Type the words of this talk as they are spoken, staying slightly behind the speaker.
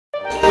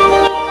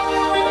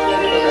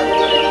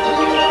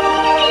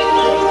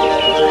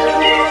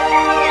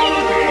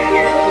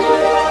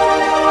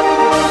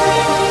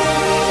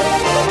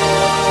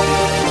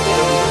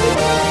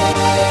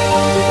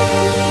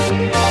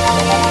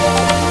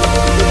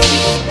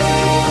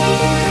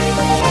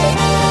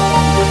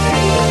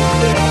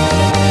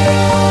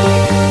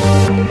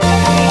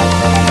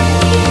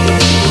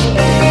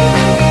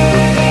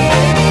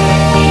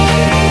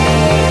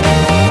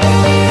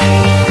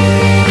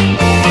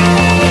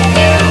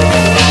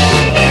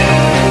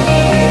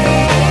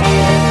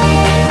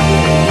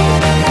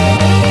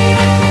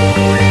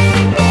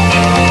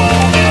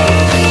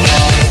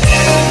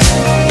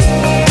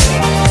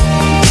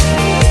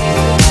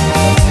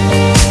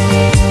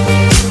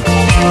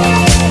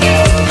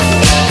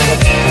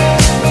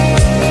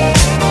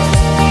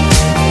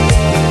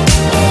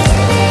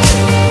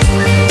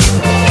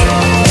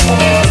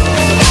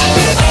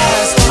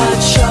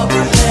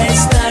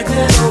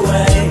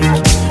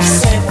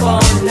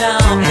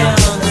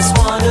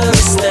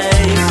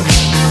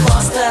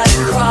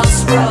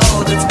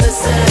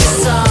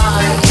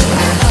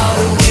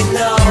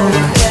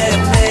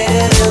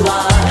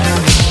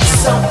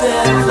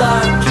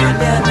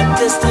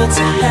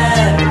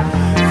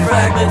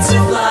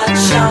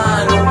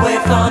sunshine away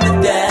from the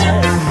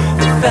dead.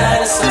 The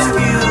fantasies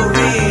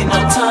fury, no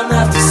time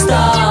left to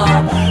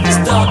stop. This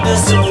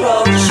darkness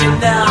approaching,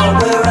 now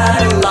we're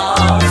at a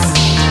loss.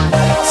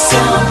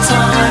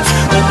 Sometimes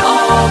when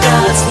all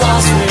that's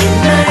lost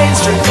remains,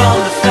 drink from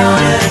the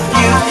fountain of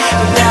youth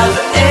and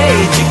never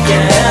age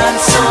again.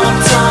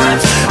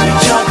 Sometimes we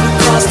jump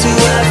across to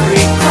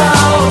every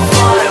cloud,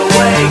 fly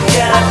away,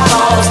 get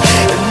lost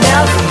and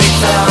never be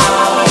found.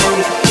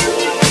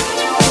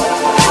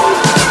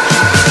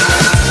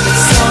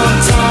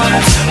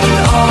 Sometimes when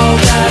all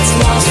that's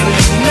lost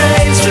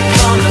remains, drink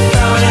from the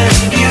fountain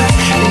of youth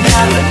and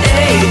never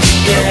age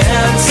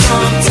again.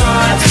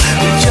 Sometimes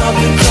we jump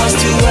across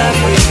to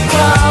every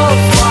cloud,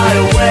 fly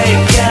away,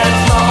 get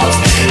lost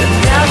and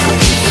never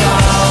be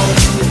found.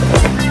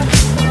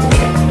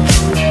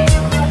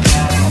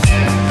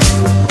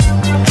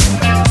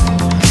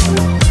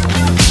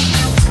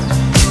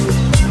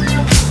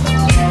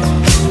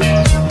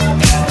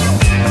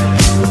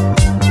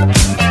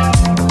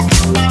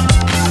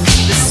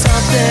 There's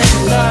something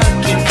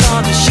lurking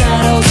from the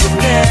shadows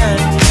within,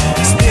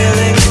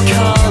 stealing the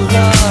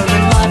color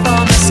and life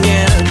on my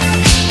skin.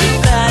 The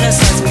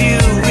fantasies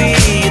fury,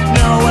 it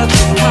know what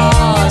the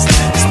cause.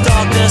 This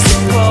darkness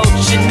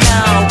approaching,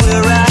 now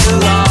we're at a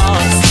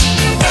loss.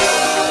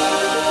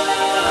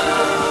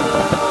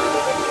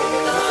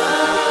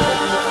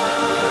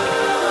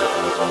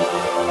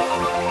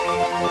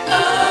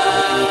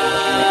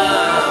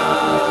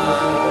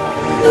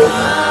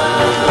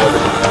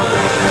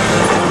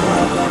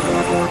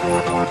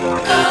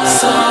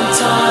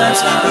 Sometimes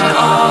when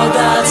all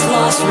that's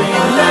lost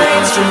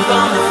remains, drink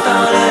from the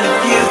fountain of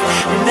youth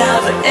and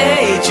never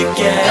age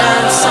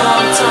again.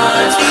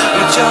 Sometimes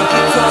we jump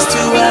across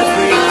to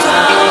every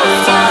cloud,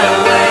 fly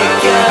away.